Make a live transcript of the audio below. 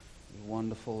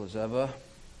wonderful as ever.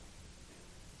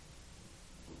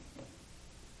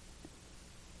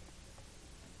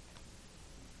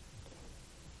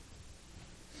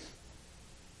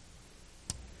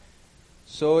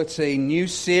 So it's a new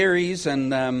series,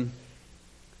 and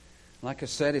like I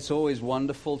said, it's always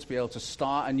wonderful to be able to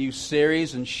start a new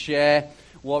series and share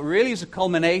what really is a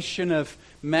culmination of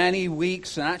many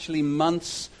weeks and actually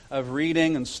months of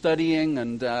reading and studying.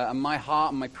 And my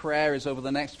heart and my prayer is over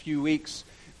the next few weeks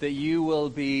that you will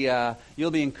be you'll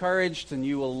be encouraged and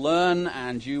you will learn,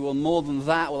 and you will, more than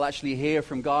that, will actually hear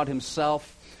from God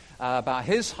Himself about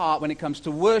His heart when it comes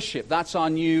to worship. That's our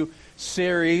new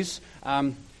series.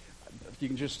 You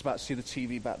can just about see the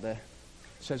TV back there.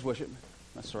 It says worship.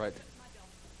 That's all right.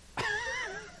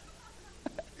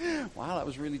 Wow, that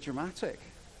was really dramatic.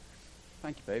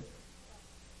 Thank you, babe.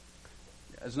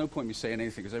 There's no point in me saying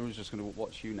anything because everyone's just going to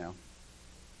watch you now.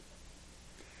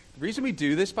 The reason we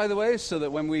do this, by the way, is so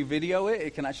that when we video it,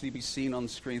 it can actually be seen on the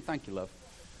screen. Thank you, love.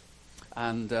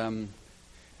 And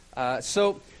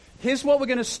so here's what we're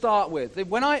going to start with.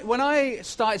 When I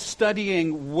started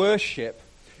studying worship,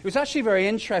 it was actually very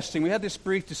interesting. We had this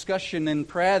brief discussion in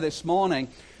prayer this morning.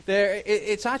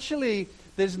 It's actually,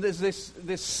 there's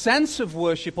this sense of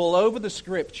worship all over the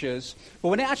Scriptures, but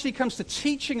when it actually comes to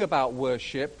teaching about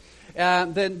worship,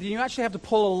 then you actually have to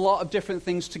pull a lot of different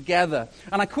things together.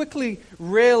 And I quickly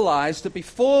realized that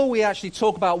before we actually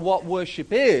talk about what worship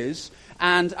is,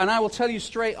 and I will tell you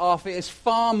straight off, it is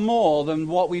far more than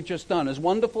what we've just done. As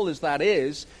wonderful as that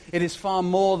is, it is far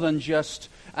more than just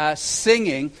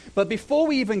singing. But before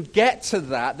we even get to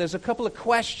that, there's a couple of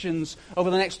questions over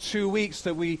the next 2 weeks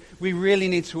that we really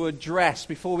need to address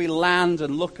before we land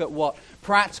and look at what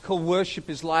practical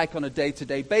worship is like on a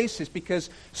day-to-day basis. Because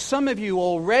some of you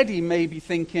already may be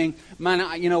thinking, man,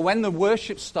 when the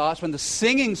worship starts, when the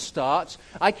singing starts,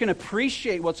 I can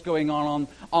appreciate what's going on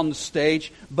the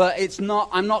stage, but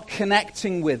I'm not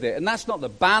connecting with it. And that's not the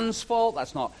band's fault,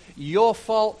 that's not your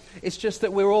fault. It's just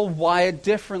that we're all wired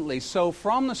differently. So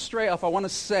from the straight off, I want to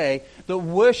say that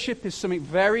worship is something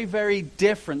very, very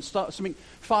different, something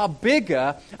far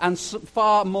bigger and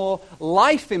far more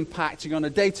life-impacting on a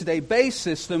day-to-day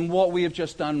basis than what we have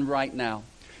just done right now.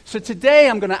 So today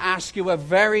I'm going to ask you a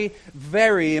very,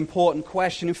 very important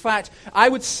question. In fact, I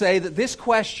would say that this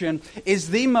question is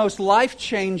the most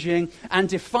life-changing and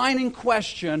defining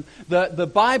question that the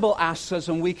Bible asks us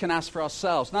and we can ask for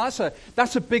ourselves. Now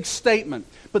that's a big statement,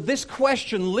 but this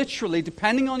question literally,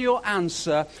 depending on your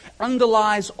answer,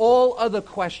 underlies all other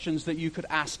questions that you could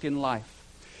ask in life.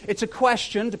 It's a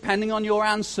question, depending on your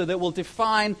answer, that will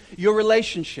define your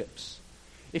relationships.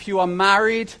 If you are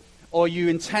married or you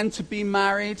intend to be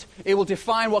married, it will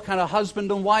define what kind of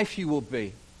husband and wife you will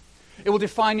be. It will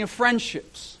define your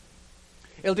friendships.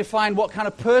 It will define what kind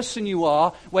of person you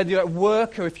are, whether you're at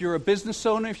work or if you're a business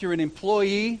owner, if you're an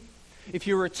employee, if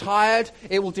you're retired.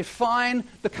 It will define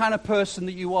the kind of person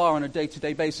that you are on a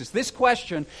day-to-day basis. This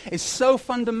question is so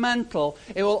fundamental,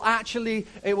 it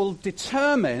will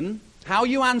determine how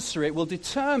you answer it, will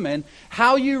determine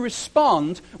how you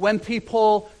respond when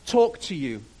people talk to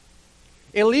you.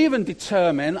 It'll even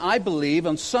determine, I believe,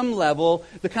 on some level,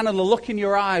 the look in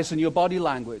your eyes and your body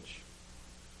language.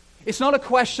 It's not a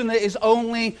question that is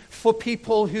only for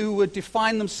people who would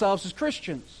define themselves as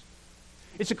Christians.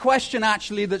 It's a question,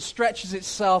 actually, that stretches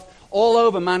itself all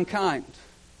over mankind.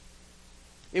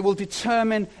 It will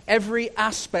determine every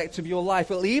aspect of your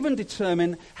life. It'll even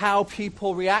determine how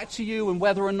people react to you and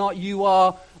whether or not you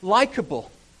are likable.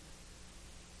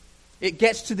 It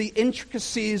gets to the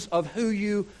intricacies of who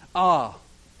you are,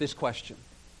 this question.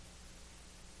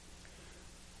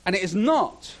 And it is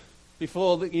not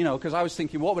because I was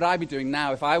thinking, what would I be doing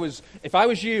now? If I was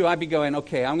you, I'd be going,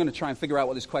 okay, I'm going to try and figure out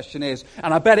what this question is.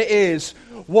 And I bet it is,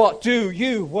 what do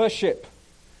you worship?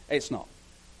 It's not.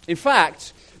 In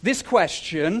fact, this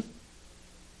question,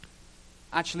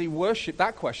 actually worship,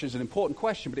 that question is an important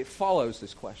question, but it follows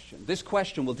this question. This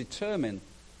question will determine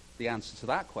the answer to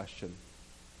that question.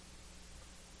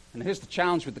 And here's the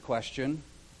challenge with the question.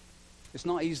 It's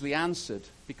not easily answered,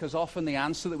 because often the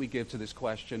answer that we give to this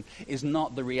question is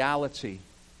not the reality.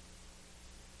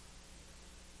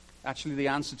 Actually, the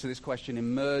answer to this question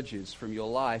emerges from your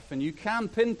life, and you can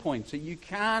pinpoint it. You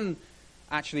can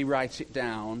actually write it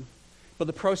down, but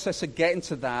the process of getting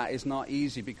to that is not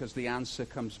easy because the answer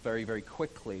comes very, very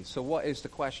quickly. So what is the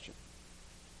question?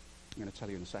 I'm going to tell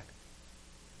you in a second.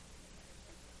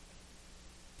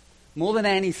 More than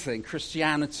anything,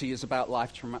 Christianity is about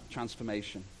life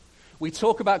transformation. we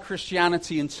talk about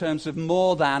Christianity in terms of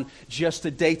more than just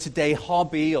a day-to-day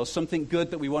hobby or something good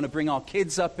that we want to bring our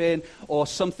kids up in, or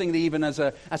something that even as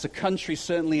a country,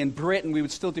 certainly in Britain, we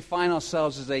would still define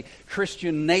ourselves as a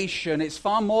Christian nation. It's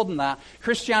far more than that.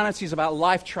 Christianity is about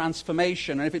life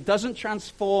transformation, and if it doesn't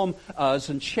transform us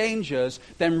and change us,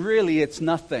 then really it's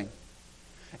nothing.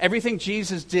 Everything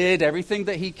Jesus did, everything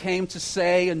that he came to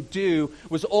say and do,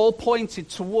 was all pointed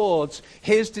towards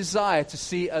his desire to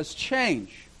see us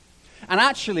change. And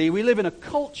actually, we live in a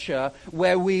culture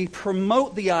where we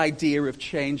promote the idea of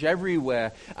change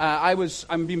everywhere. I've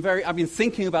been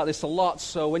thinking about this a lot.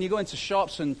 So when you go into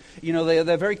shops, and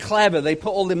they're very clever. They put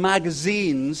all the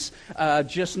magazines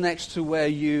just next to where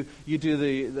you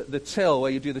do the till,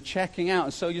 where you do the checking out.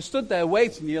 And so you stood there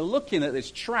waiting. You're looking at this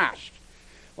trash,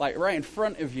 like right in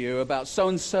front of you, about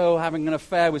so-and-so having an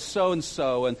affair with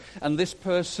so-and-so, and this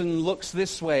person looks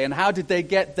this way, and how did they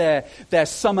get their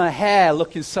summer hair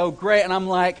looking so great? And I'm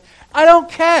like, I don't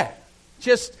care. I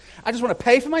just want to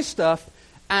pay for my stuff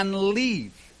and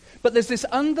leave. But there's this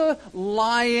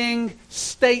underlying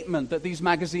statement that these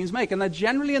magazines make, and they're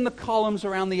generally in the columns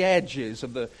around the edges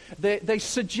of they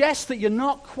suggest that you're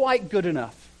not quite good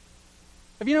enough.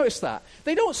 Have you noticed that?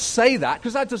 They don't say that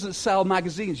because that doesn't sell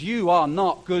magazines. You are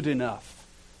not good enough.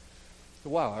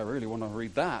 Wow, I really want to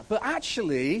read that. But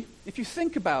actually, if you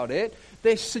think about it,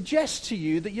 they suggest to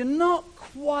you that you're not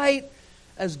quite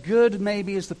as good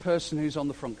maybe as the person who's on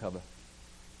the front cover.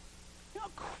 You're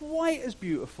not quite as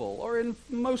beautiful. Or in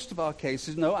most of our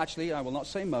cases, no, actually, I will not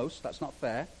say most. That's not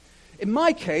fair. In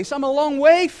my case, I'm a long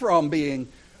way from being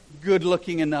good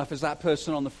looking enough as that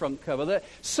person on the front cover. That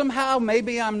somehow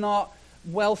maybe I'm not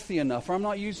wealthy enough, or I'm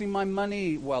not using my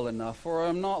money well enough, or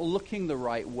I'm not looking the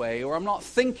right way, or I'm not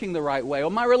thinking the right way, or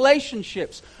my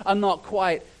relationships are not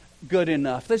quite good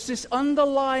enough. There's this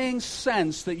underlying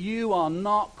sense that you are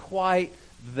not quite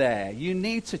there. You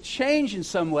need to change in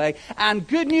some way. And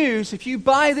good news, if you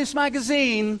buy this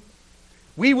magazine,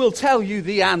 we will tell you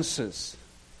the answers.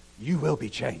 You will be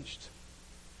changed.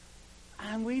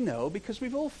 And we know because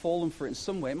we've all fallen for it in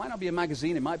some way. It might not be a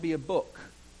magazine, it might be a book.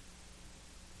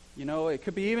 It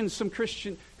could be even some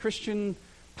Christian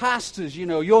pastors,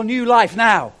 your new life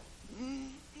now.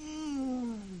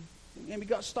 Maybe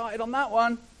got started on that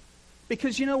one.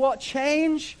 Because you know what?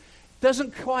 Change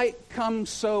doesn't quite come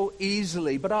so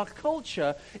easily. But our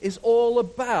culture is all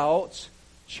about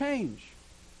change.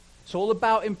 It's all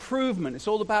about improvement. It's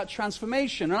all about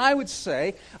transformation. And I would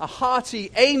say a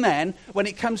hearty amen when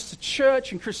it comes to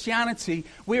church and Christianity.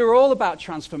 We are all about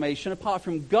transformation. Apart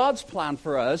from God's plan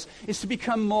for us is to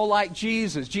become more like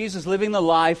Jesus. Jesus living the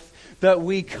life that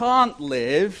we can't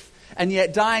live, and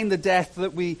yet dying the death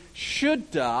that we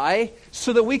should die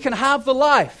so that we can have the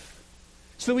life.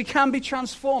 So that we can be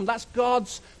transformed. That's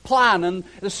God's plan. And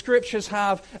the scriptures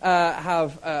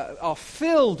are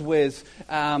filled with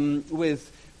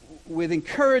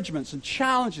encouragements and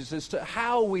challenges as to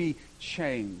how we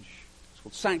change. It's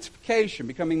called sanctification,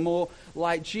 becoming more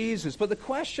like Jesus. But the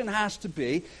question has to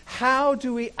be, how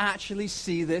do we actually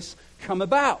see this come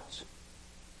about?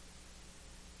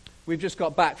 We've just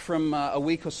got back from a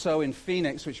week or so in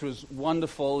Phoenix, which was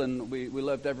wonderful, and we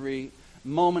loved every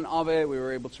moment of it. We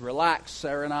were able to relax,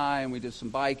 Sarah and I, and we did some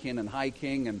biking and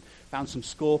hiking and found some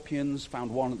scorpions,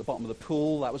 found one at the bottom of the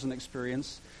pool. That was an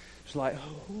experience. It was like,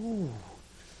 ooh.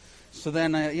 So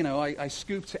then, I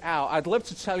scooped it out. I'd love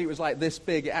to tell you it was like this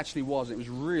big. It actually wasn't. It was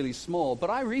really small. But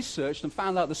I researched and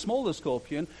found out the smaller the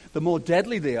scorpion, the more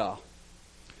deadly they are.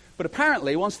 But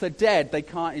apparently, once they're dead, they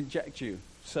can't inject you.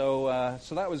 So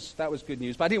that was good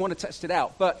news. But I didn't want to test it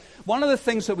out. But one of the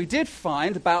things that we did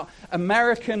find about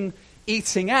American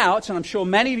eating out, and I'm sure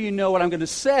many of you know what I'm going to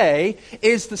say,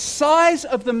 is the size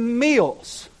of the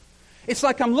meals. It's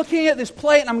like I'm looking at this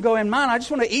plate and I'm going, man, I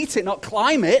just want to eat it, not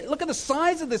climb it. Look at the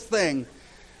size of this thing.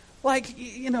 Like,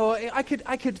 I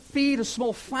could feed a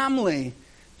small family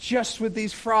just with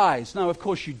these fries. Now, of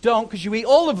course, you don't because you eat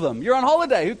all of them. You're on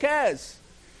holiday. Who cares?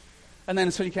 And then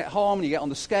so you get home and you get on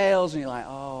the scales and you're like,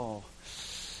 oh.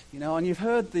 And you've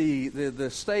heard the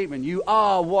statement, you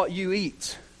are what you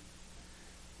eat.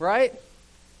 Right?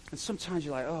 And sometimes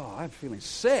you're like, oh, I'm feeling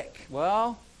sick.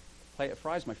 Well, plate of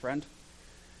fries, my friend.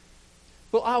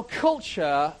 But our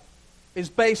culture is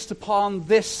based upon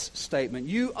this statement.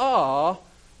 You are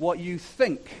what you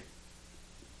think.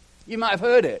 You might have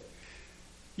heard it.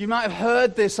 You might have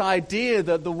heard this idea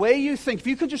that the way you think, if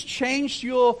you could just change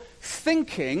your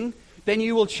thinking, then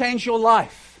you will change your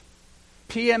life.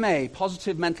 PMA,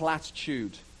 positive mental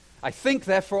attitude. I think,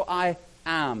 therefore I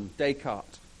am,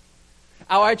 Descartes.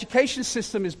 Our education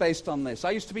system is based on this.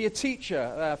 I used to be a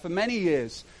teacher for many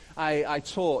years. I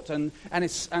taught. And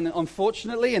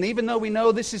unfortunately, and even though we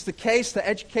know this is the case, that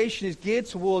education is geared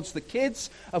towards the kids,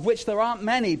 of which there aren't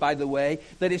many, by the way,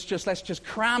 that it's just, let's just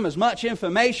cram as much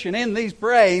information in these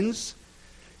brains,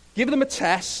 give them a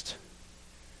test,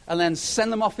 and then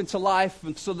send them off into life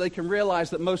and so they can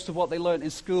realize that most of what they learned in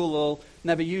school they'll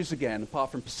never use again,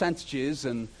 apart from percentages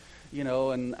and, you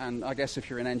know, and I guess if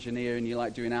you're an engineer and you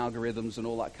like doing algorithms and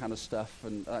all that kind of stuff,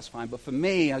 and that's fine. But for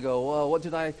me, I go, well, what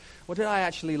did I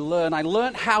actually learn? I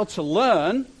learned how to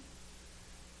learn,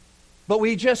 but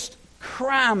we just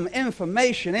cram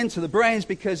information into the brains,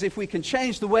 because if we can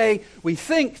change the way we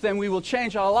think, then we will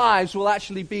change our lives. We'll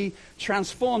actually be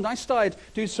transformed. I started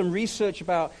doing some research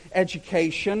about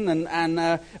education, and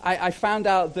I found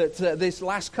out that this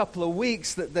last couple of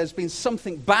weeks that there's been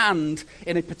something banned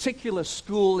in a particular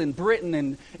school in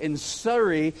Britain, in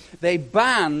Surrey. They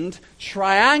banned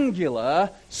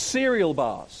triangular cereal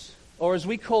bars, or as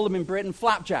we call them in Britain,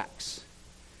 flapjacks.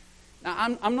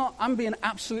 Now, I'm being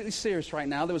absolutely serious right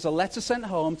now. There was a letter sent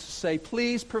home to say,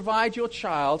 please provide your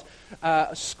child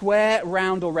square,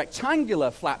 round, or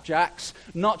rectangular flapjacks,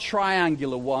 not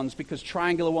triangular ones, because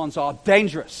triangular ones are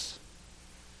dangerous.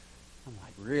 I'm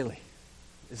like, really?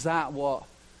 Is that what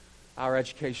our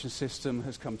education system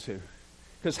has come to?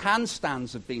 Because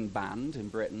handstands have been banned in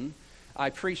Britain.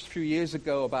 I preached a few years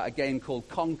ago about a game called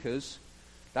Conkers.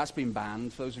 That's been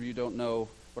banned. For those of you who don't know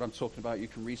what I'm talking about, you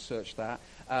can research that.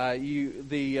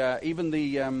 Even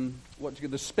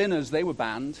the spinners, they were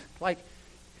banned. Like,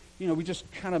 you know, we just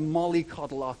kind of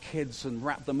mollycoddle our kids and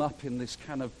wrap them up in this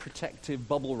kind of protective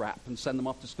bubble wrap and send them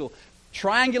off to school.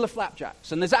 Triangular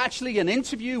flapjacks. And there's actually an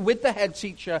interview with the head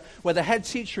teacher where the head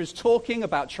teacher is talking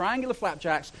about triangular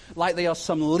flapjacks like they are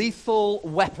some lethal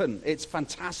weapon. It's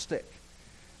fantastic.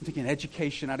 I'm thinking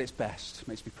education at its best.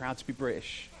 Makes me proud to be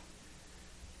British.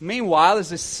 Meanwhile, there's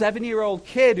this 7-year-old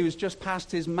kid who's just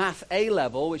passed his math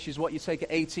A-level, which is what you take at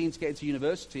 18 to get into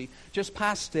university, just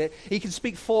passed it. He can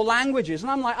speak 4 languages.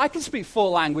 And I'm like, I can speak 4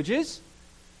 languages.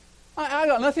 I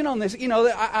got nothing on this. You know,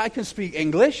 I can speak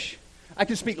English. I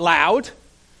can speak loud.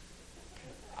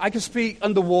 I can speak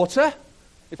underwater,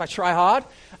 if I try hard.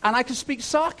 And I can speak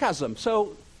sarcasm.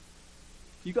 So,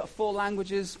 you got 4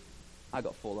 languages. I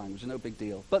got 4 languages. No big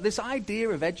deal. But this idea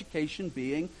of education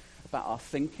being about our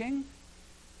thinking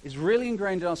is really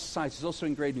ingrained in our society. It's also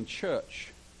ingrained in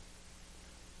church.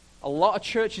 A lot of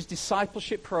churches'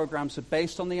 discipleship programs are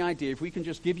based on the idea if we can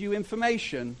just give you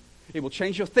information, it will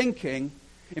change your thinking.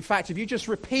 In fact, if you just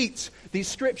repeat these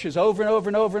scriptures over and over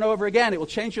and over and over again, it will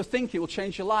change your thinking, it will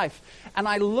change your life. And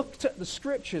I looked at the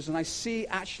scriptures and I see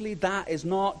actually that is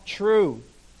not true.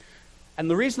 And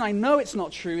the reason I know it's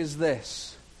not true is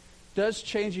this. Does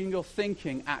changing your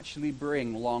thinking actually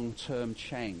bring long-term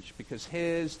change? Because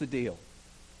here's the deal.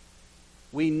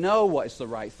 We know what is the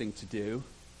right thing to do,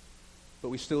 but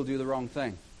we still do the wrong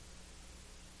thing.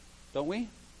 Don't we?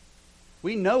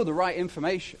 We know the right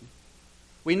information.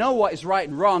 We know what is right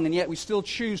and wrong, and yet we still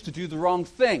choose to do the wrong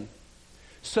thing.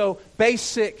 So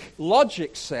basic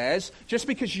logic says, just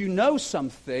because you know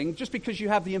something, just because you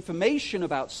have the information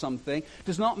about something,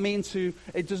 does not mean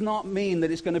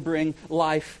that it's going to bring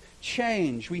life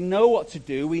change. We know what to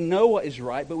do, we know what is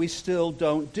right, but we still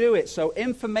don't do it. So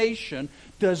information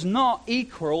does not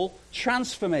equal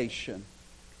transformation.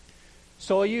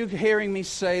 So are you hearing me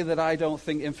say that I don't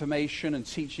think information and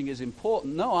teaching is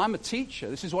important? No, I'm a teacher.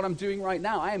 This is what I'm doing right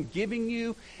now. I am giving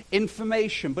you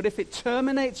information. But if it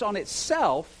terminates on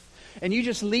itself, and you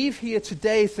just leave here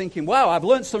today thinking, wow, I've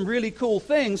learned some really cool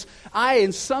things, I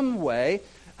in some way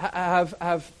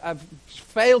have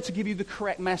failed to give you the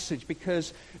correct message,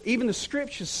 because even the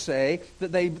scriptures say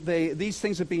that these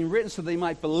things have been written so they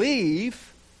might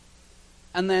believe,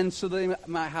 and then so they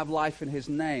might have life in his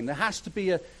name. There has to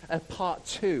be a part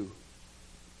 2.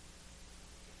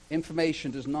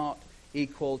 Information does not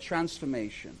equal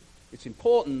transformation. It's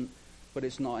important, but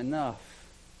it's not enough.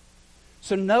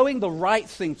 So knowing the right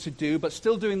thing to do, but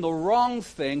still doing the wrong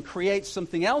thing, creates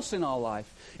something else in our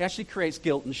life. It actually creates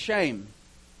guilt and shame.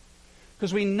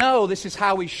 Because we know this is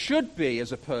how we should be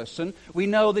as a person. We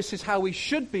know this is how we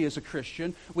should be as a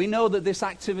Christian. We know that this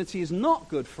activity is not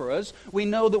good for us. We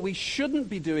know that we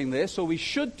shouldn't be doing this, or we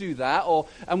should do that.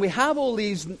 And we have all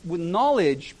these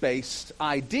knowledge-based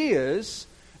ideas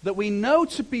that we know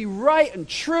to be right and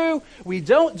true. We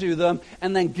don't do them,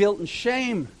 and then guilt and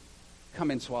shame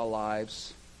come into our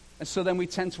lives. And so then we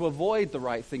tend to avoid the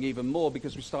right thing even more,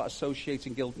 because we start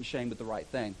associating guilt and shame with the right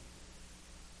thing.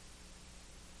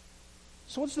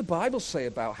 So what does the Bible say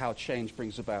about how change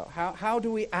brings about? How do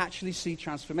we actually see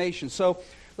transformation? So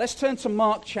let's turn to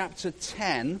Mark chapter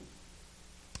 10.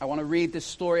 I want to read this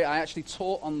story. I actually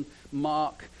taught on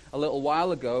Mark a little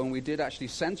while ago, and we did actually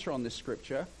center on this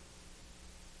scripture.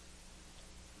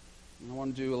 And I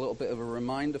want to do a little bit of a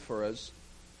reminder for us.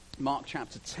 Mark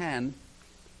chapter 10,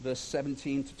 verse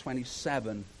 17 to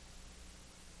 27.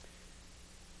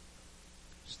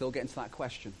 Still getting to that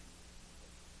question.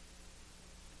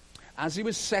 As he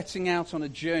was setting out on a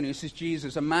journey, this is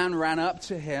Jesus, a man ran up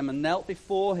to him and knelt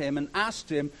before him and asked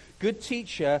him, "Good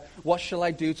teacher, what shall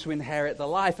I do to inherit the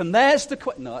life?" And there's the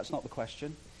question. No, that's not the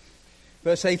question.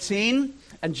 Verse 18,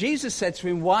 and Jesus said to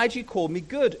him, "Why do you call me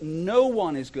good? No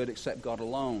one is good except God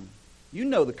alone. You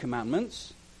know the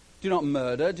commandments. Do not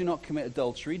murder, do not commit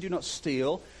adultery, do not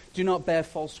steal, do not bear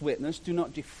false witness, do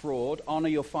not defraud, honor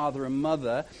your father and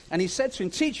mother." And he said to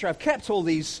him, "Teacher, I've kept all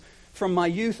these from my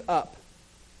youth up."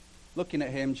 Looking at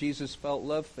him, Jesus felt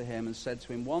love for him and said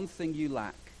to him, "One thing you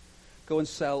lack. Go and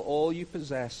sell all you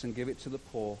possess and give it to the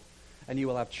poor, and you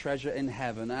will have treasure in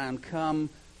heaven. And come,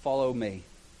 follow me."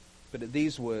 But at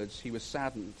these words he was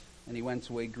saddened, and he went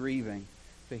away grieving,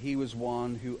 for he was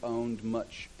one who owned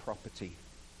much property.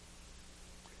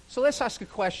 So let's ask a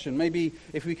question. Maybe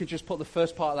if we could just put the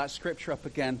first part of that scripture up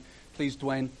again, please,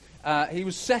 Dwayne. He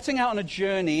was setting out on a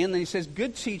journey, and then he says,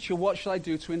 "Good teacher, what shall I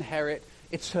do to inherit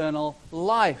eternal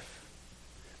life?"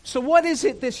 So what is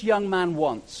it this young man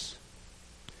wants?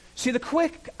 See, the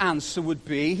quick answer would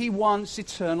be he wants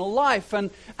eternal life.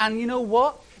 And you know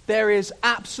what? There is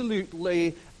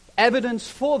absolutely evidence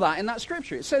for that in that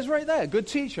scripture. It says right there, "Good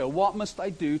teacher, what must I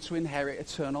do to inherit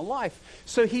eternal life?"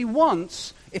 So he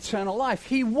wants eternal life.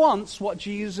 He wants what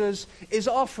Jesus is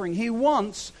offering. He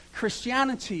wants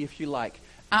Christianity, if you like.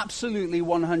 Absolutely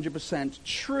 100%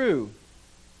 true.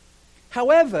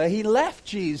 However, he left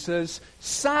Jesus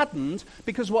saddened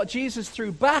because what Jesus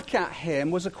threw back at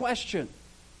him was a question.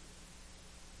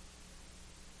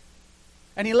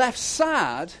 And he left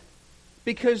sad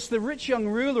because the rich young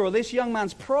ruler, or this young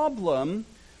man's problem,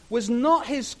 was not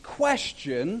his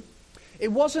question.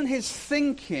 It wasn't his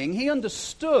thinking. He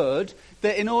understood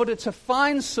that in order to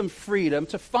find some freedom,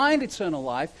 to find eternal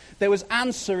life, there was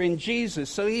answer in Jesus.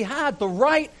 So he had the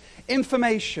right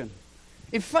information.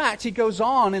 In fact, he goes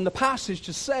on in the passage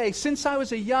to say, "Since I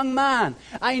was a young man,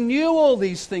 I knew all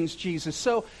these things, Jesus."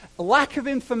 So lack of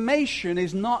information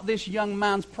is not this young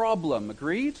man's problem.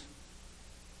 Agreed?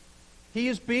 He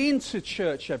has been to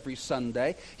church every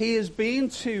Sunday. He has been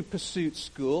to Pursuit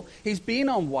School. He's been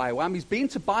on YWAM. He's been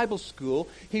to Bible school.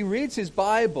 He reads his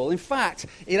Bible. In fact,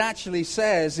 it actually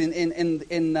says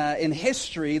in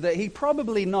history that he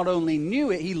probably not only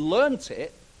knew it, he learnt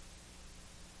it.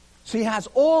 So he has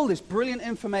all this brilliant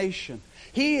information.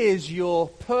 He is your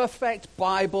perfect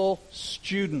Bible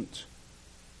student,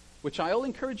 which I all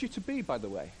encourage you to be, by the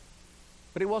way.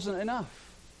 But it wasn't enough.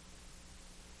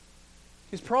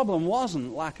 His problem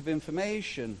wasn't lack of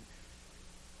information.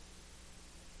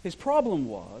 His problem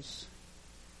was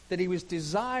that he was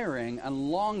desiring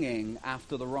and longing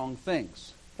after the wrong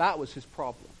things. That was his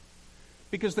problem.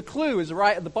 Because the clue is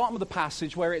right at the bottom of the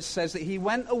passage where it says that he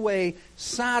went away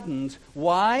saddened.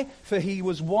 Why? For he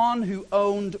was one who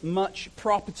owned much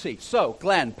property. So,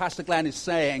 Pastor Glenn is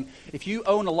saying, if you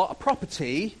own a lot of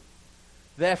property,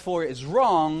 therefore it is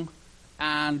wrong,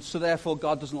 and so therefore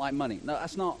God doesn't like money. No,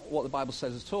 that's not what the Bible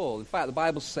says at all. In fact, the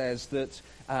Bible says that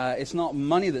it's not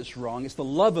money that's wrong, it's the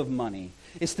love of money.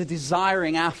 It's the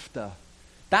desiring after.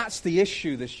 That's the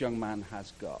issue this young man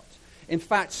has got. In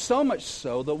fact, so much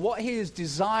so that what he is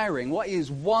desiring, what he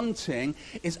is wanting,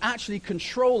 is actually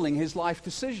controlling his life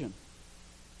decision.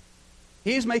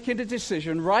 He is making a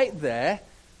decision right there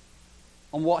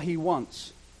on what he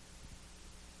wants.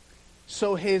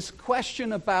 So his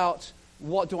question about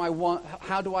what do I want,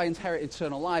 how do I inherit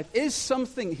eternal life, is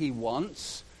something he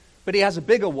wants, but he has a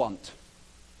bigger want.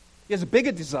 He has a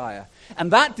bigger desire.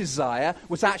 And that desire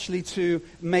was actually to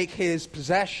make his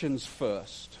possessions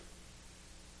first.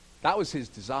 That was his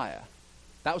desire.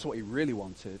 That was what he really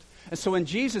wanted. And so when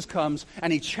Jesus comes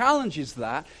and he challenges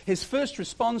that, his first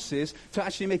response is to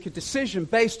actually make a decision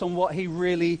based on what he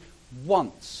really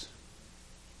wants.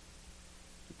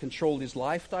 It controlled his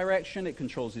life direction, it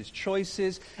controls his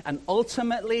choices, and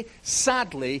ultimately,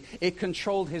 sadly, it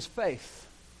controlled his faith.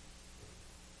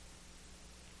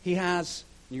 He has,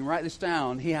 you can write this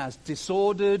down, he has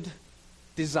disordered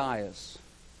desires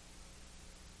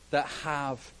that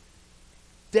have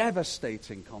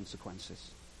devastating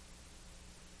consequences.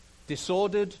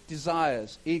 Disordered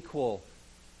desires equal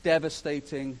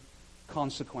devastating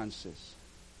consequences.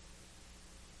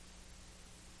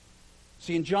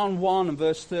 See, in John 1 and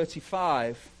verse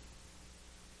 35,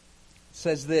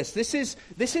 says this. This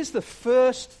is the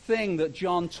first thing that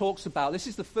John talks about. This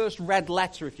is the first red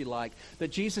letter, if you like,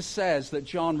 that Jesus says, that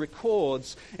John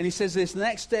records. And he says this,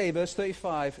 next day, verse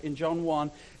 35 in John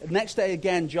 1, next day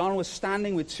again, John was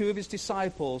standing with two of his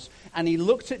disciples, and he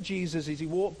looked at Jesus as he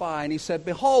walked by, and he said,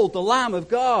 "Behold, the Lamb of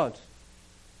God."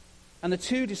 And the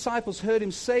two disciples heard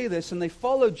him say this, and they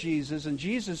followed Jesus, and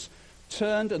Jesus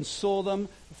turned and saw them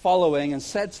following and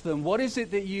said to them, "What is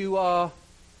it that you are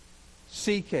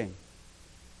seeking?"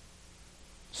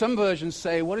 Some versions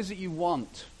say, "What is it you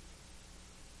want?"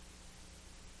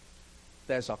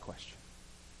 There's our question.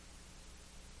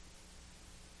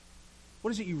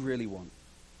 What is it you really want?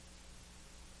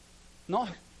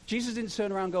 Jesus didn't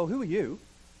turn around and go, "Who are you?"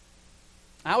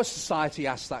 Our society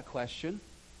asks that question.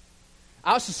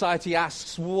 Our society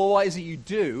asks, "Well, what is it you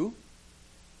do?"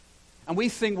 And we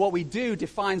think what we do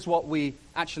defines what we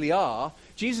actually are.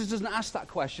 Jesus doesn't ask that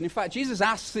question. In fact, Jesus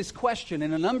asks this question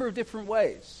in a number of different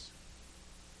ways.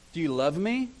 Do you love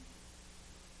me?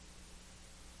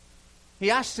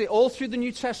 He asks it all through the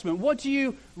New Testament. What do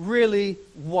you really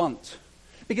want?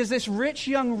 Because this rich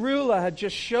young ruler had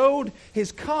just showed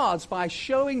his cards by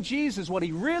showing Jesus what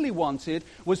he really wanted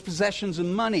was possessions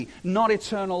and money, not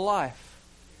eternal life.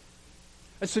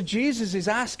 And so Jesus is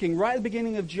asking, right at the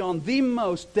beginning of John, the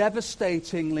most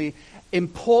devastatingly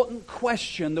important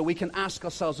question that we can ask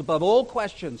ourselves above all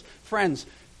questions. Friends,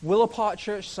 Willow Park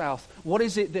Church South, what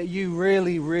is it that you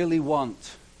really, really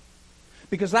want?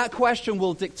 Because that question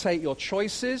will dictate your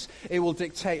choices. It will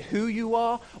dictate who you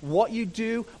are, what you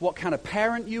do, what kind of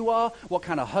parent you are, what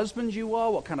kind of husband you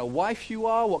are, what kind of wife you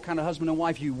are, what kind of husband and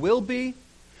wife you will be,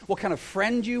 what kind of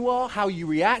friend you are, how you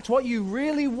react, what you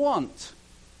really want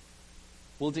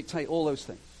will dictate all those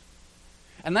things.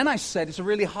 And then I said it's a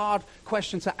really hard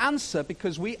question to answer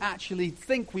because we actually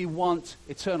think we want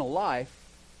eternal life.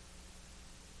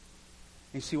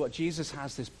 You see, what Jesus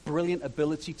has this brilliant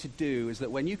ability to do is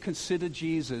that when you consider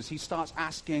Jesus, he starts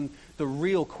asking the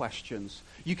real questions.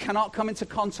 You cannot come into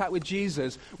contact with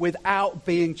Jesus without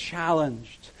being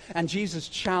challenged. And Jesus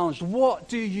challenged, what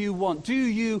do you want? Do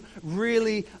you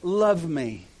really love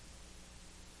me?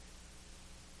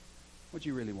 What do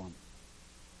you really want?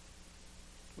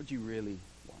 What do you really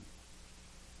want?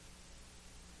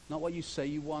 Not what you say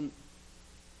you want,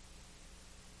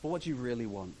 but what do you really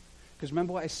want? Because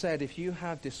remember what I said, if you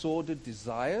have disordered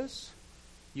desires,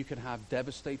 you can have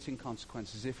devastating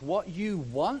consequences. If what you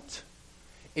want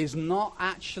is not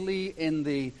actually in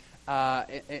the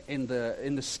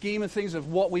scheme of things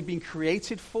of what we've been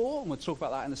created for, and we'll talk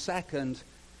about that in a second,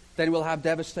 then it will have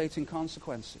devastating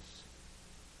consequences.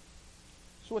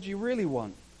 So what do you really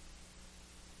want?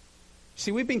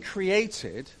 See, we've been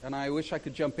created, and I wish I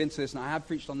could jump into this, and I have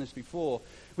preached on this before.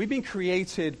 We've been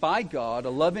created by God, a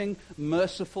loving,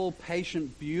 merciful,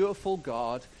 patient, beautiful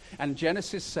God. And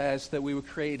Genesis says that we were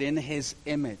created in his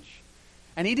image.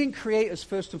 And he didn't create us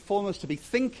first and foremost to be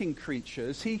thinking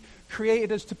creatures. He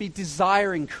created us to be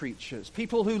desiring creatures,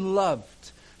 people who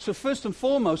loved. So first and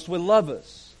foremost, we're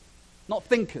lovers, not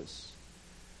thinkers.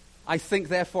 I think,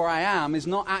 therefore I am is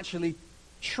not actually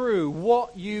true.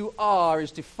 What you are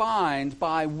is defined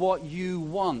by what you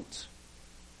want.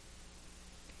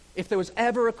 If there was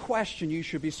ever a question you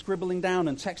should be scribbling down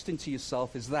and texting to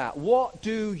yourself, is that, what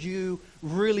do you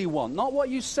really want? Not what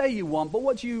you say you want, but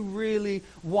what do you really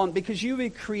want? Because you were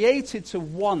created to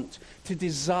want, to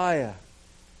desire.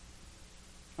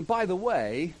 And by the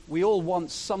way, we all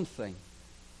want something.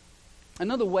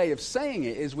 Another way of saying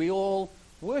it is we all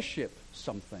worship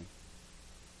something.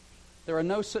 There are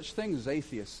no such things as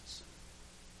atheists.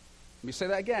 Let me say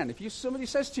that again. If somebody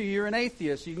says to you, you're an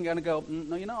atheist, you can kind of go,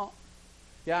 no, you're not.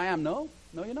 Yeah, I am. No,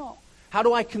 you're not.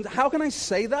 How can I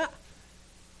say that?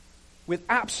 With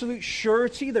absolute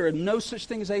surety, there are no such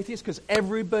thing as atheists because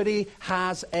everybody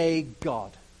has a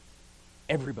God.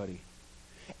 Everybody.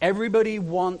 Everybody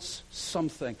wants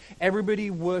something. Everybody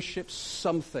worships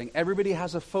something. Everybody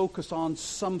has a focus on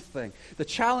something. The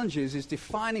challenge is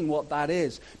defining what that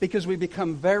is, because we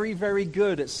become very, very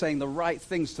good at saying the right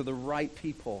things to the right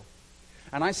people.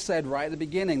 And I said right at the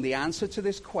beginning, the answer to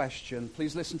this question,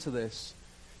 please listen to this,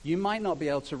 you might not be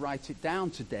able to write it down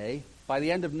today. By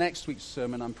the end of next week's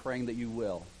sermon, I'm praying that you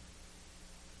will.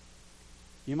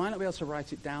 You might not be able to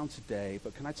write it down today,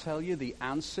 but can I tell you the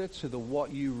answer to the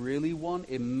what you really want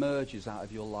emerges out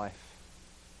of your life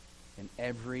in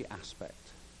every aspect.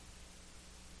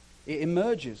 It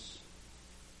emerges.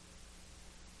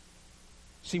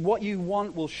 See, what you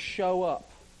want will show up.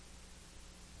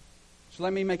 So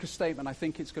let me make a statement. I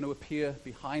think it's going to appear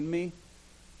behind me.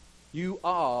 You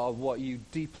are what you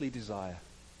deeply desire.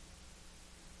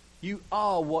 You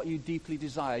are what you deeply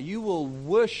desire. You will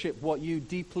worship what you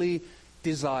deeply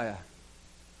desire.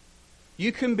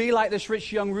 You can be like this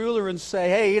rich young ruler and say,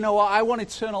 hey, you know what, I want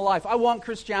eternal life. I want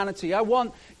Christianity. I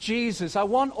want Jesus. I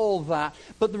want all that.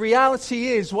 But the reality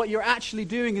is what you're actually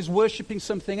doing is worshiping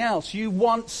something else. You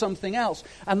want something else.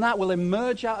 And that will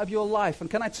emerge out of your life. And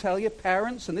can I tell you,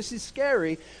 parents, and this is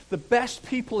scary, the best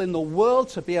people in the world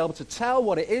to be able to tell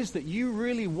what it is that you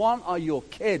really want are your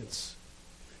kids.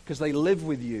 Because they live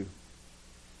with you.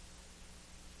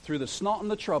 Through the snot and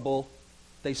the trouble,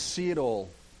 they see it all.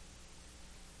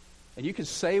 And you can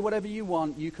say whatever you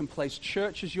want. You can place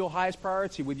church as your highest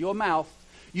priority with your mouth.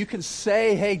 You can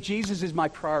say, hey, Jesus is my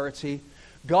priority.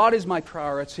 God is my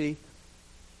priority.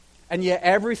 And yet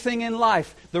everything in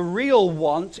life, the real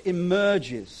want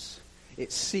emerges.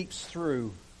 It seeps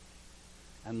through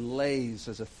and lays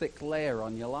as a thick layer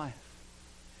on your life.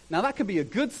 Now that can be a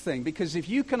good thing, because if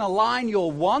you can align your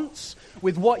wants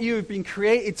with what you have been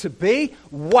created to be,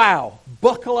 wow,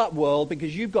 buckle up world,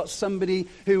 because you've got somebody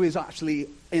who is actually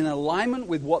in alignment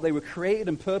with what they were created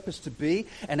and purposed to be,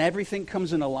 and everything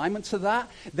comes in alignment to that,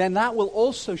 then that will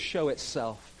also show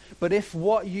itself. But if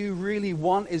what you really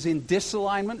want is in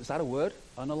disalignment, is that a word?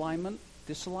 Unalignment?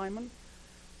 Disalignment?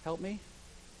 Help me?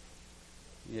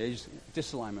 Yeah,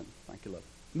 disalignment. Thank you, love.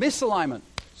 Misalignment.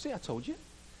 See, I told you.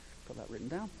 Got that written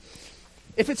down.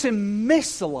 If it's in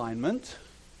misalignment,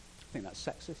 I think that's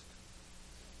sexist.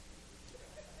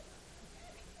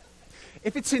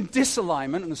 If it's in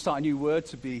disalignment, I'm going to start a new word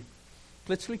to be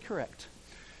politically correct.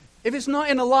 If it's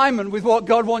not in alignment with what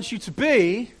God wants you to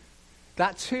be,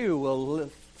 that too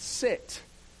will sit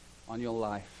on your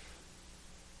life.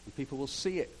 And people will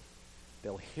see it.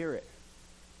 They'll hear it.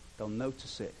 They'll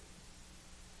notice it.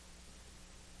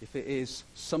 If it is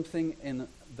something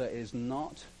that is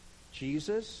not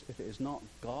Jesus, if it is not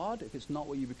God, if it's not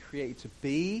what you were created to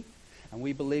be, and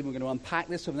we believe we're going to unpack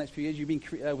this over the next few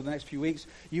years, over the next few weeks,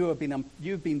 you've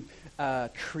been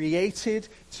created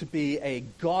to be a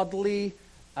godly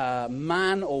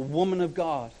man or woman of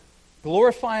God,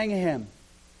 glorifying Him.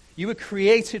 You were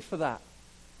created for that.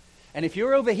 And if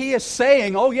you're over here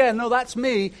saying, oh yeah, no, that's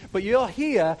me, but you're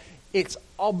here, it's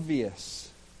obvious.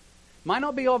 Might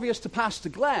not be obvious to Pastor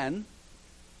Glenn,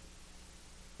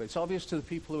 but it's obvious to the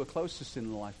people who are closest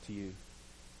in life to you.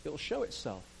 It will show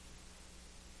itself.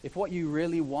 If what you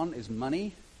really want is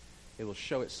money, it will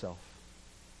show itself.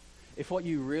 If what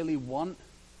you really want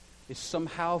is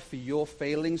somehow for your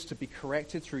failings to be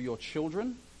corrected through your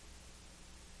children,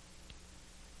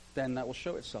 then that will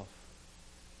show itself.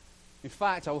 In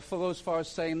fact, I will go as far as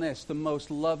saying this: the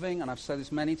most loving, and I've said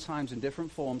this many times in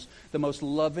different forms, the most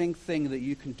loving thing that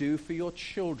you can do for your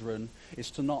children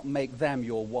is to not make them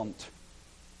your want.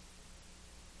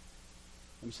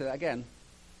 Let me say that again.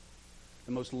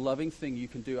 The most loving thing you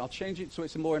can do, I'll change it so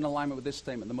it's more in alignment with this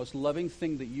statement. The most loving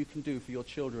thing that you can do for your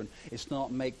children is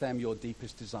not make them your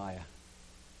deepest desire.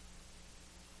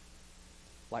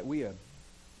 Like we are.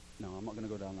 No, I'm not going to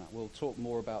go down that. We'll talk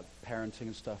more about parenting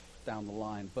and stuff down the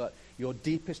line. But your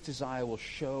deepest desire will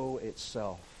show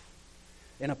itself.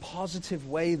 In a positive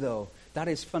way, though, that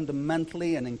is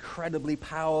fundamentally and incredibly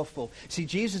powerful. See,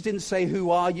 Jesus didn't say,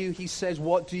 who are you? He says,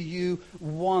 what do you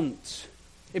want?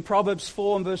 In Proverbs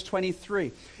 4 and verse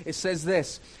 23, it says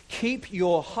this: keep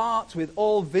your heart with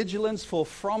all vigilance, for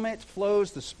from it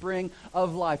flows the spring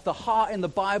of life. The heart in the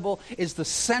Bible is the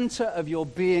center of your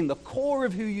being, the core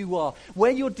of who you are,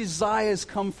 where your desires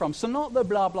come from. So not the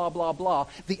blah, blah, blah, blah.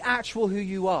 The actual who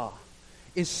you are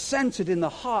is centered in the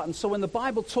heart. And so when the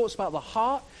Bible talks about the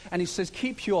heart, and he says,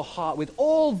 keep your heart with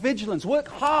all vigilance, work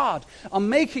hard on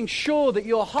making sure that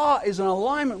your heart is in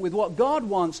alignment with what God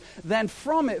wants, then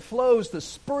from it flows the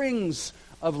springs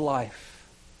of life.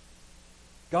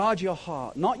 Guard your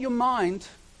heart, not your mind.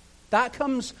 That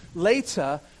comes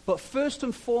later, but first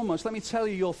and foremost, let me tell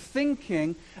you, your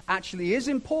thinking actually is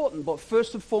important, but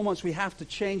first and foremost, we have to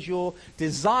change your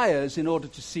desires in order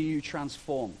to see you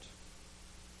transformed.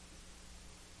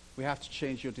 We have to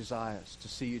change your desires to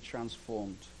see you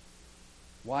transformed.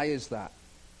 Why is that?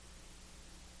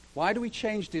 Why do we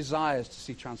change desires to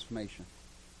see transformation?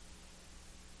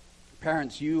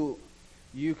 Parents, you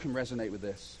can resonate with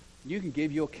this. You can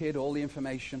give your kid all the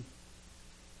information.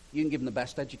 You can give them the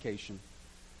best education.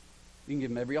 You can give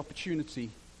them every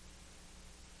opportunity.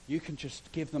 You can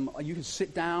just give them, you can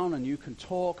sit down and you can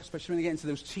talk, especially when they get into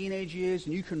those teenage years,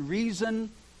 and you can reason.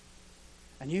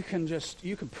 And you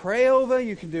can pray over,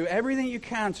 you can do everything you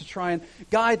can to try and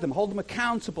guide them, hold them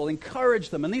accountable,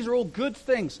 encourage them. And these are all good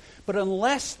things. But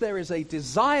unless there is a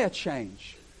desire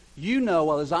change, you know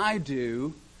well as I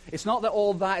do, it's not that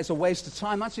all that is a waste of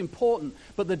time. That's important.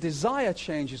 But the desire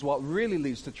change is what really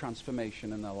leads to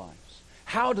transformation in their lives.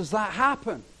 How does that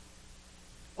happen?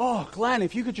 Oh, Glenn,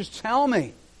 if you could just tell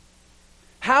me,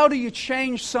 how do you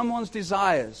change someone's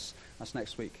desires? That's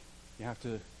next week. You have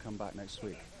to come back next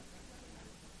week.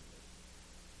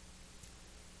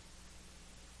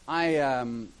 I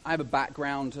have a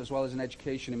background as well as an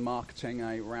education in marketing.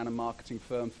 I ran a marketing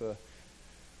firm for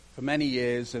many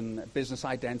years, and business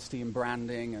identity and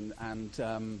branding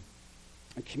and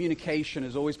communication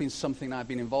has always been something I've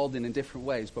been involved in different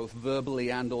ways, both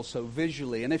verbally and also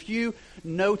visually. And if you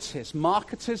notice,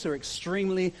 marketers are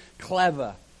extremely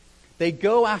clever. They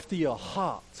go after your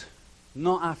heart,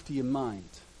 not after your mind.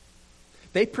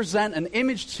 They present an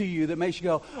image to you that makes you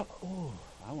go, oh,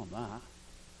 I want that.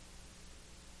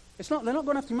 They're not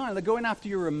going after your mind. They're going after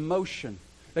your emotion.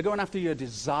 They're going after your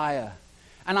desire.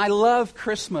 And I love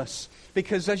Christmas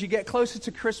because as you get closer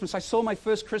to Christmas, I saw my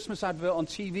first Christmas advert on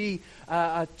TV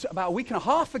about a week and a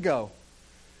half ago.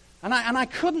 And I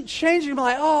couldn't change it. I'm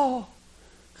like, oh,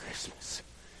 Christmas.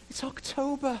 It's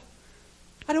October.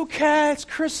 I don't care. It's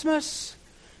Christmas.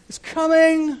 It's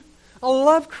coming. I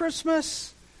love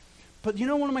Christmas. But you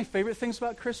know one of my favorite things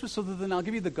about Christmas, other than I'll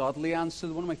give you the godly answer,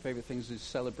 one of my favorite things is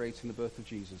celebrating the birth of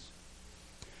Jesus.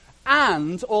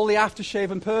 And all the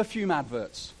aftershave and perfume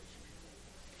adverts.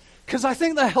 Because I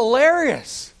think they're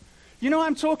hilarious. You know what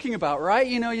I'm talking about, right?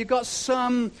 You know, you've got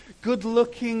some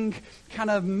good-looking, kind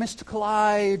of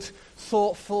mystical-eyed,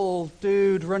 thoughtful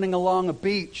dude running along a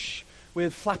beach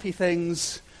with flappy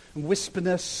things and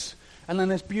wispiness, and then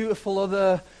this beautiful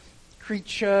other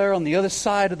creature on the other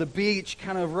side of the beach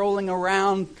kind of rolling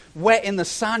around wet in the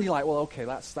sand. You're like, well, okay,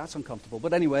 that's uncomfortable.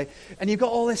 But anyway, and you've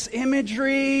got all this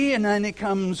imagery, and then it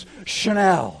comes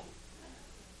Chanel.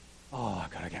 Oh,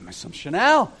 I've got to get me some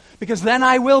Chanel, because then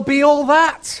I will be all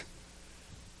that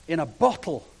in a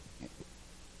bottle.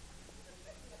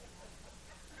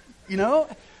 You know?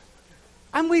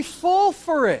 And we fall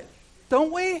for it,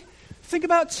 don't we? Think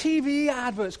about TV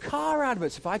adverts, car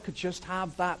adverts. If I could just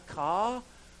have that car,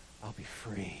 I'll be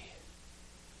free.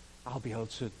 I'll be able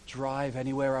to drive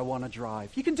anywhere I want to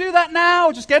drive. You can do that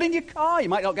now. Just get in your car. You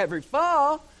might not get very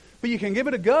far, but you can give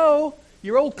it a go.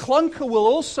 Your old clunker will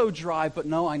also drive, but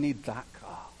no, I need that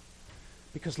car.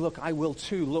 Because look, I will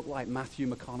too look like Matthew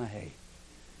McConaughey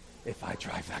if I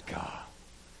drive that car.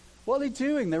 What are they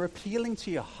doing? They're appealing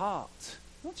to your heart,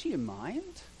 not to your mind.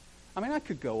 I mean, I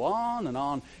could go on and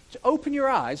on. Open your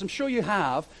eyes. I'm sure you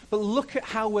have. But look at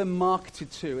how we're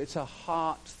marketed to. It's a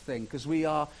heart thing because we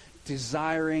are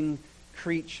desiring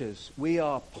creatures. We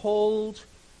are pulled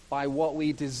by what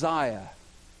we desire,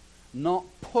 not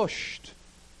pushed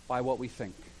by what we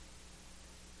think.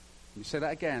 Let me say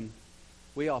that again.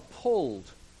 We are pulled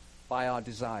by our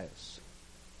desires,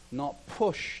 not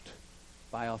pushed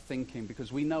by our thinking,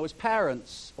 because we know as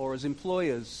parents or as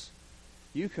employers,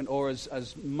 you can, or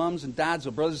as mums and dads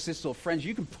or brothers and sisters or friends,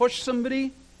 you can push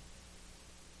somebody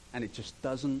and it just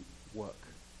doesn't work.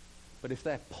 But if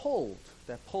they're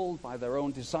pulled by their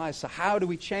own desires. So how do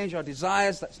we change our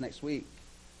desires? That's next week.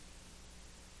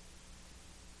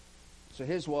 So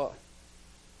here's what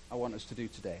I want us to do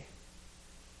today.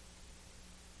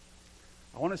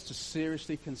 I want us to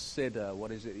seriously consider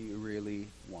what is it that you really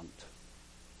want.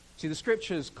 See, the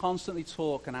scriptures constantly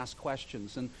talk and ask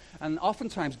questions, and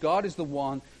oftentimes God is the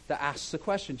one that asks the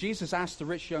question. Jesus asked the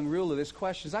rich young ruler this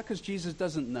question. Is that because Jesus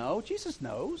doesn't know? Jesus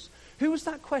knows. Who was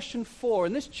that question for?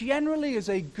 And this generally is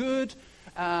a good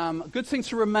thing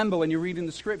to remember when you're reading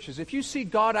the scriptures. If you see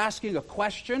God asking a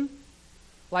question,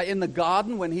 like in the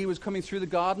garden when he was coming through the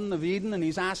Garden of Eden and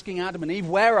he's asking Adam and Eve,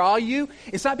 where are you?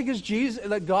 Is that because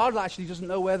God actually doesn't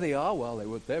know where they are? Well,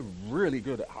 they're really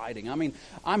good at hiding. I mean,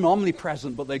 I'm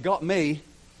omnipresent, but they got me.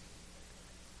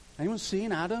 Anyone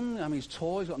seen Adam? I mean, he's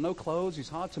tall, he's got no clothes, he's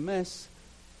hard to miss.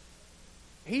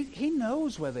 He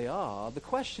knows where they are. The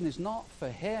question is not for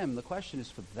him, the question is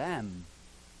for them.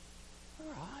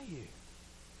 Where are you?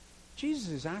 Jesus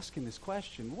is asking this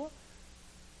question.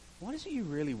 What is it you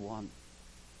really want?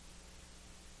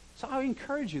 So I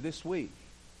encourage you this week.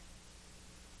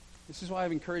 This is why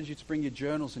I've encouraged you to bring your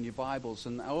journals and your Bibles.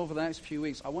 And over the next few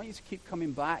weeks, I want you to keep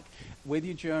coming back with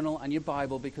your journal and your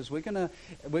Bible, because we're gonna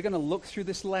look through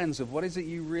this lens of what is it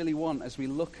you really want as we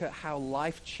look at how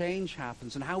life change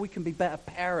happens and how we can be better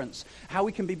parents, how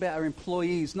we can be better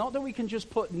employees. Not that we can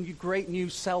just put great new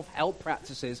self-help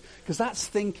practices, because that's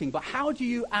thinking, but how do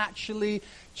you actually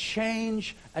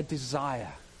change a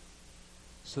desire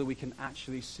so that we can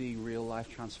actually see real life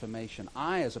transformation?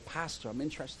 I, as a pastor, I'm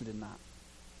interested in that.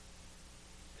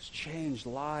 Because changed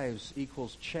lives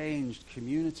equals changed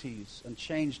communities and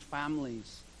changed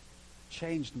families,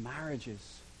 changed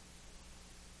marriages,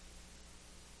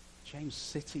 changed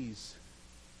cities.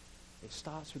 It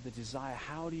starts with the desire.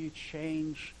 How do you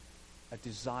change a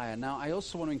desire. Now, I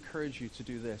also want to encourage you to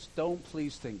do this. Don't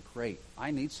please think, great,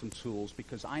 I need some tools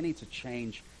because I need to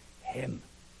change him.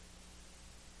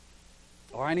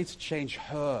 Or I need to change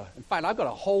her. In fact, I've got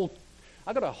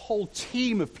a whole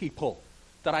team of people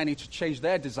that I need to change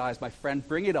their desires. My friend,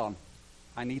 bring it on.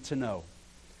 I need to know.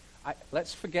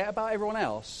 Let's forget about everyone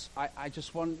else. I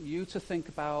just want you to think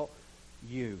about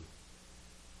you.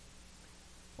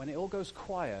 When it all goes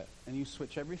quiet and you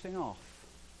switch everything off,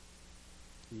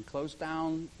 and you close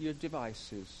down your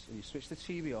devices, and you switch the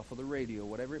TV off or the radio,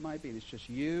 whatever it might be, and it's just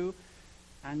you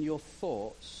and your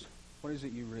thoughts, what is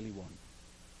it you really want?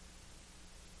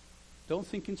 Don't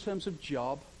think in terms of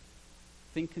job.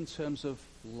 Think in terms of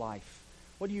life.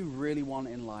 What do you really want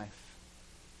in life?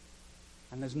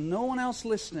 And there's no one else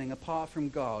listening apart from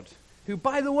God, who,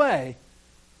 by the way,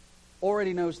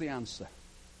 already knows the answer.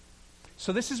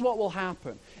 So this is what will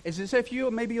happen. Is as if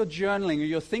maybe you're journaling or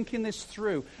you're thinking this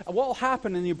through. And what will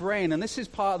happen in your brain, and this is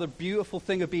part of the beautiful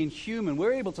thing of being human,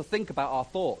 we're able to think about our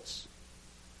thoughts.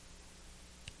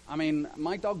 I mean,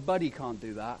 my dog Buddy can't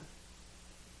do that.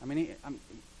 I mean,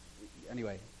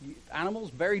 anyway, animals,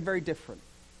 very, very different.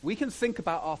 We can think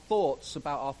about our thoughts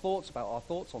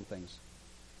on things.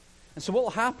 And so what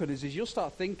will happen is you'll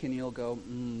start thinking, you'll go,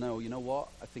 no, you know what?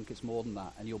 I think it's more than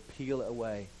that. And you'll peel it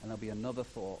away, and there'll be another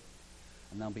thought,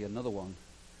 and there'll be another one,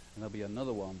 and there'll be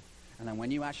another one. And then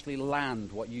when you actually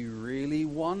land what you really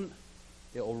want,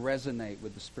 it'll resonate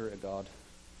with the Spirit of God,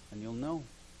 and you'll know.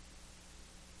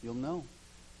 You'll know.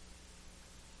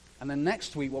 And then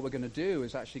next week, what we're going to do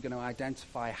is actually going to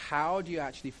identify how do you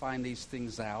actually find these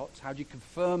things out, how do you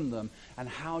confirm them, and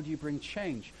how do you bring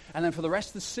change. And then for the rest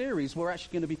of the series, we're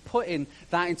actually going to be putting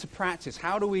that into practice.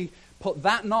 How do we put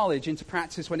that knowledge into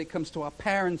practice when it comes to our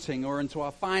parenting or into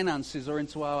our finances or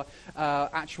into our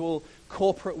actual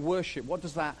corporate worship? What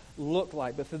does that look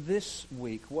like? But for this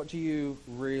week, what do you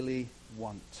really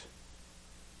want?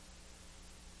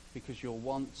 Because your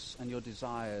wants and your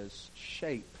desires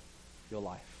shape your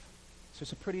life. So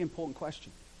it's a pretty important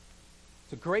question.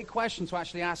 It's a great question to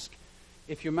actually ask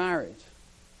if you're married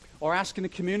or ask in a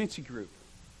community group.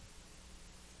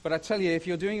 But I tell you, if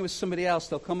you're doing it with somebody else,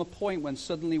 there'll come a point when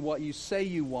suddenly what you say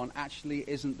you want actually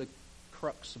isn't the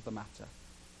crux of the matter.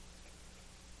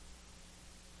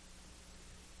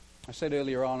 I said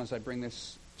earlier on, as I bring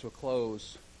this to a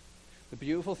close, the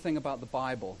beautiful thing about the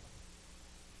Bible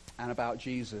and about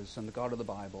Jesus and the God of the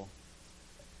Bible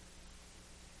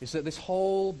is that this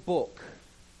whole book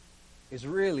is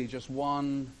really just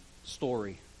one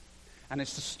story. And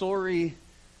it's the story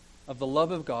of the love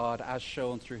of God as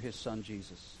shown through his Son,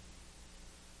 Jesus.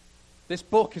 This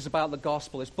book is about the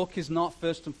gospel. This book is not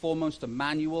first and foremost a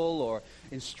manual or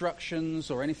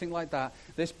instructions or anything like that.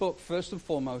 This book, first and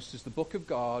foremost, is the book of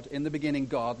God. In the beginning,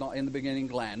 God, not in the beginning,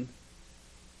 Glenn.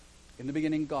 In the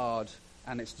beginning, God.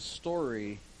 And it's the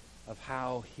story of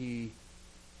how he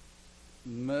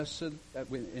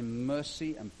in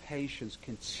mercy and patience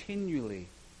continually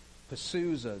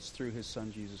pursues us through his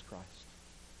Son, Jesus Christ.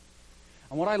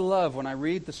 And what I love when I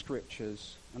read the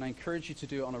scriptures, and I encourage you to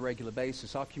do it on a regular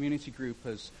basis, our community group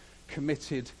has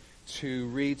committed to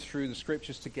read through the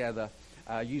scriptures together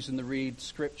using the Read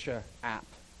Scripture app.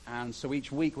 And so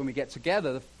each week when we get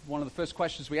together, one of the first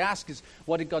questions we ask is,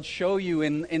 what did God show you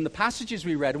in the passages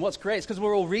we read? And what's great is because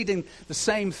we're all reading the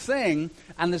same thing,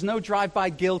 and there's no drive-by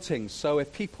guilting. So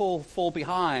if people fall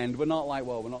behind, we're not like,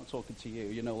 well, we're not talking to you.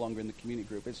 You're no longer in the community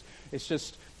group. It's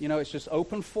just, it's just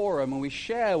open forum, and we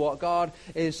share what God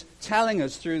is telling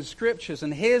us through the scriptures.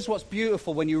 And here's what's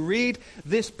beautiful. When you read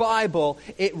this Bible,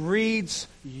 it reads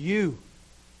you.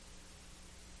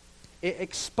 It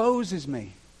exposes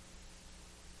me.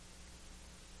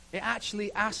 It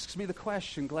actually asks me the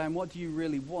question, Glenn, what do you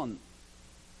really want?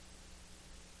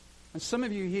 And some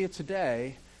of you here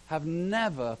today have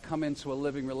never come into a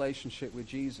living relationship with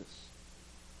Jesus.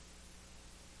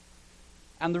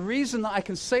 And the reason that I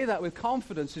can say that with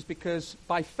confidence is because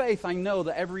by faith I know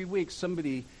that every week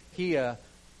somebody here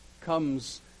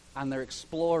comes and they're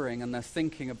exploring and they're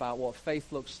thinking about what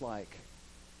faith looks like.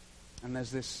 And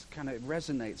there's this kind of, it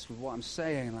resonates with what I'm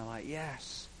saying, and they're like,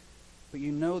 yes. But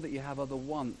you know that you have other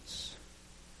wants.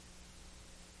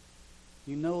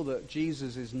 You know that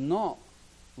Jesus is not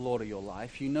Lord of your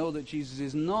life. You know that Jesus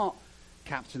is not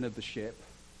captain of the ship.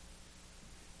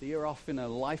 That you're off in a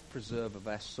life preserver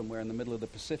vest somewhere in the middle of the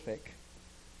Pacific,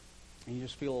 and you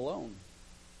just feel alone.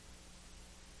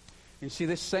 You see,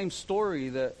 this same story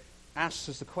that asks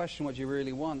us the question, what do you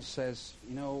really want, says,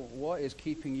 what is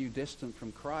keeping you distant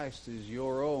from Christ is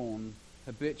your own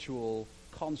habitual,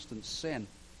 constant sin.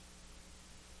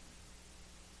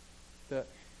 That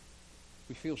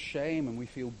We feel shame and we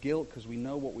feel guilt because we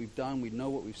know what we've done, we know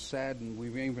what we've said, and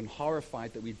we're even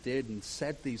horrified that we did and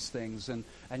said these things. And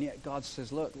yet God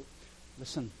says, look,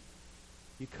 listen,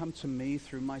 you come to me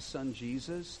through my son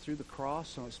Jesus, through the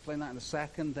cross, and I'll explain that in a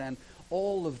second, then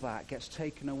all of that gets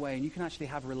taken away, and you can actually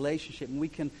have a relationship, and we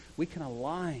can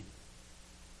align.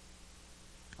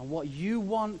 And what you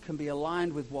want can be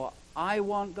aligned with what I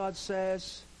want, God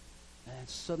says, and then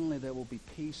suddenly there will be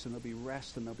peace, and there'll be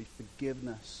rest, and there'll be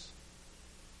forgiveness.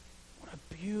 What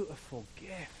a beautiful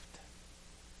gift.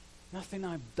 Nothing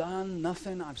I've done,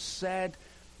 nothing I've said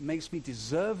makes me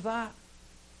deserve that.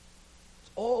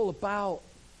 It's all about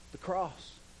the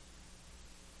cross.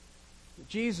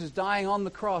 Jesus dying on the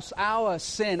cross, our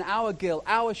sin, our guilt,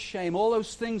 our shame, all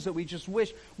those things that we just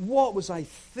wish, what was I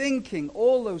thinking?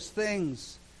 All those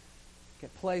things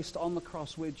get placed on the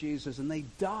cross with Jesus, and they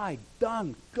died,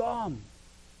 done, gone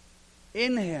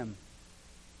in him.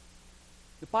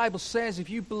 The Bible says if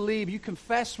you believe, you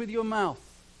confess with your mouth,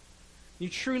 you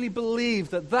truly believe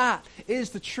that that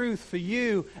is the truth for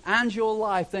you and your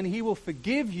life, then he will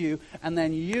forgive you, and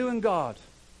then you and God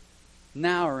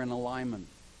now are in alignment.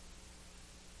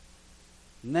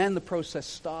 And then the process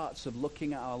starts of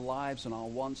looking at our lives and our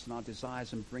wants and our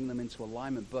desires and bring them into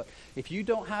alignment. But if you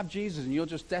don't have Jesus and you're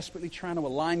just desperately trying to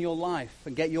align your life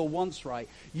and get your wants right,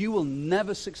 you will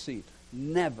never succeed.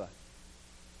 Never.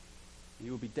 You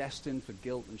will be destined for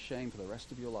guilt and shame for the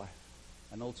rest of your life,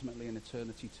 and ultimately in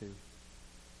eternity too.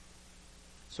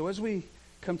 So as we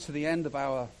come to the end of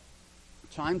our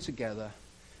time together,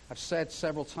 I've said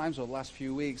several times over the last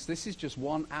few weeks, this is just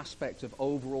one aspect of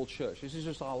overall church. This is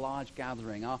just our large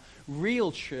gathering. Our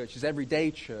real church is everyday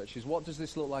church. Is what does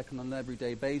this look like on an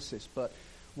everyday basis? But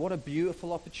what a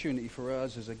beautiful opportunity for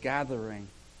us as a gathering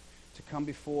to come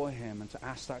before him and to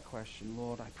ask that question,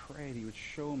 Lord, I pray that you would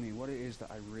show me what it is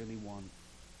that I really want.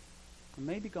 And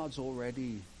maybe God's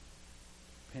already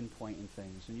pinpointing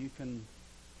things, and you can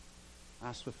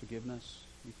ask for forgiveness,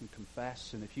 you can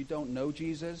confess, and if you don't know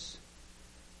Jesus,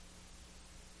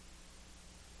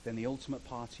 then the ultimate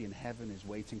party in heaven is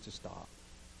waiting to start.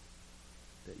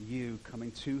 That you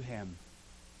coming to him.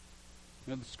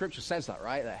 You know, the scripture says that,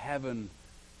 right? That heaven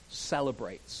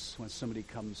celebrates when somebody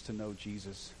comes to know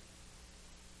Jesus.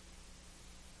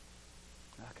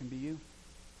 That can be you.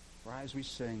 Right as we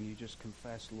sing, you just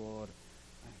confess, Lord,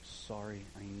 I'm sorry,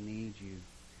 I need you.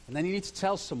 And then you need to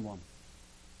tell someone.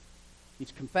 You need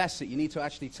to confess it. You need to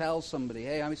actually tell somebody,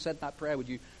 hey, I said that prayer, would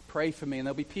you pray for me? And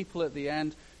there'll be people at the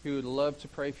end who would love to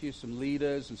pray for you, some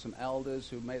leaders and some elders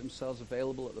who make themselves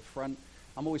available at the front.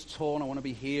 I'm always torn. I want to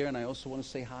be here, and I also want to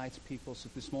say hi to people. So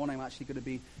this morning I'm actually going to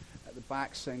be at the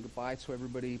back saying goodbye to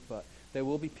everybody, but there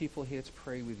will be people here to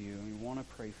pray with you, and we want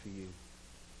to pray for you.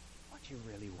 What do you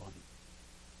really want?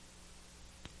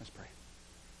 Let's pray.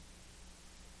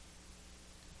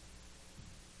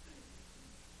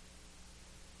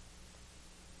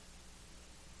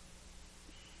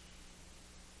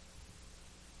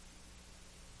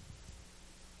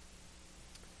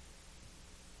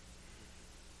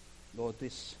 Lord,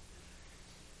 this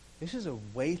is a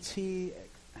weighty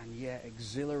and yet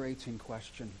exhilarating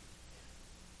question.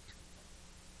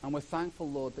 And we're thankful,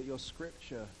 Lord, that your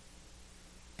scripture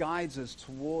guides us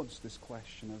towards this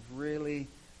question of really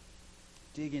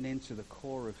digging into the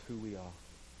core of who we are.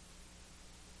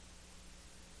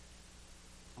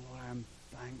 And Lord, I'm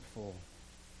thankful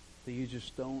that you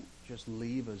just don't just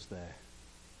leave us there.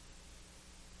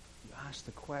 You ask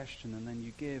the question and then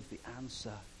you give the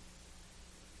answer.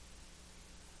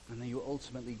 And then you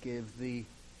ultimately give the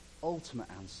ultimate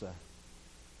answer.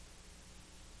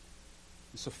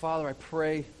 And so, Father, I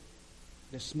pray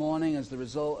this morning as the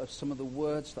result of some of the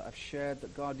words that I've shared,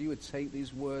 that God, you would take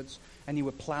these words and you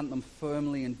would plant them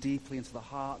firmly and deeply into the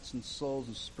hearts and souls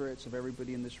and spirits of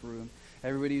everybody in this room,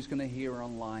 everybody who's going to hear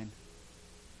online.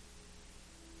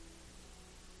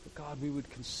 But God, we would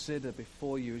consider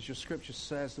before you, as your scripture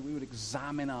says, that we would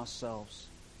examine ourselves.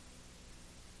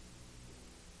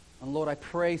 And Lord, I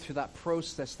pray through that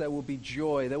process there will be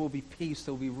joy, there will be peace,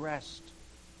 there will be rest.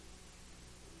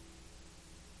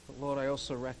 But Lord, I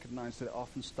also recognize that it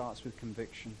often starts with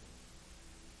conviction.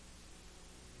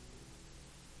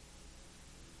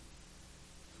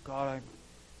 God,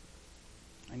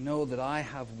 I know that I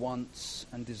have wants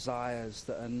and desires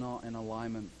that are not in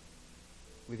alignment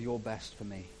with your best for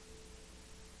me.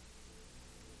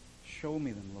 Show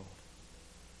me them, Lord.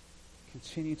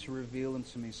 Continue to reveal them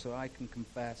to me so I can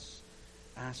confess,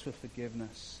 ask for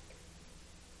forgiveness.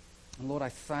 And Lord, I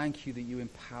thank you that you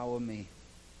empower me.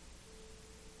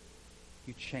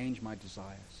 You change my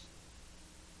desires.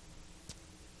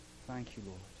 Thank you,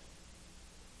 Lord.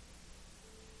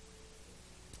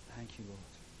 Thank you, Lord.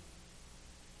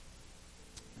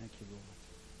 Thank you, Lord.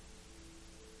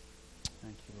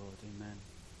 Thank you, Lord. Amen.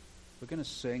 We're going to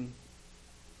sing.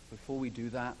 Before we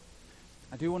do that,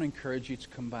 I do want to encourage you to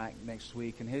come back next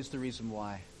week, and here's the reason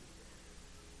why.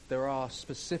 There are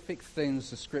specific things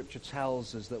the Scripture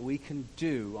tells us that we can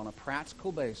do on a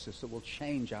practical basis that will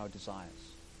change our desires.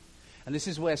 And this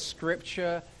is where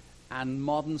Scripture and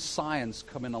modern science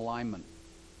come in alignment.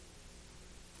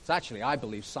 It's actually, I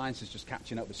believe, science is just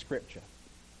catching up with Scripture.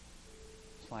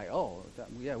 It's like,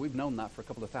 yeah, we've known that for a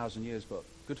couple of thousand years, but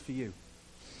good for you.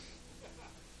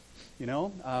 You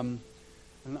know?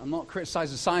 And I'm not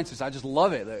criticizing scientists. I just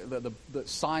love it that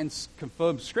science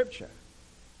confirms Scripture.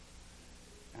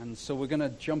 And so we're going to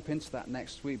jump into that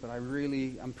next week, but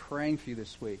I'm praying for you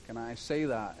this week. And I say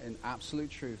that in absolute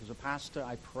truth. As a pastor,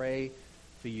 I pray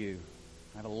for you.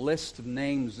 I have a list of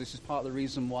names. This is part of the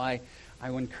reason why I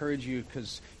will encourage you,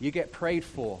 because you get prayed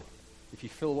for if you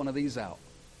fill one of these out.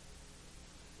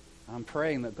 And I'm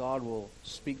praying that God will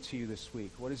speak to you this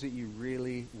week. What is it you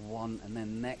really want? And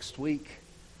then next week,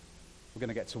 we're going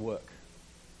to get to work.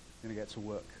 We're going to get to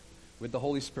work. With the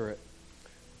Holy Spirit,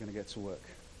 we're going to get to work.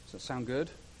 Does that sound good?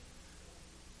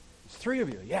 There's 3 of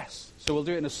you, yes. So we'll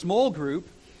do it in a small group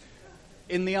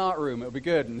in the art room. It'll be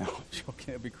good. No, I'm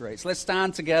joking. It'll be great. So let's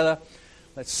stand together.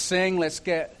 Let's sing. Let's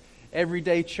get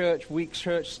Everyday Church, Week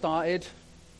Church started.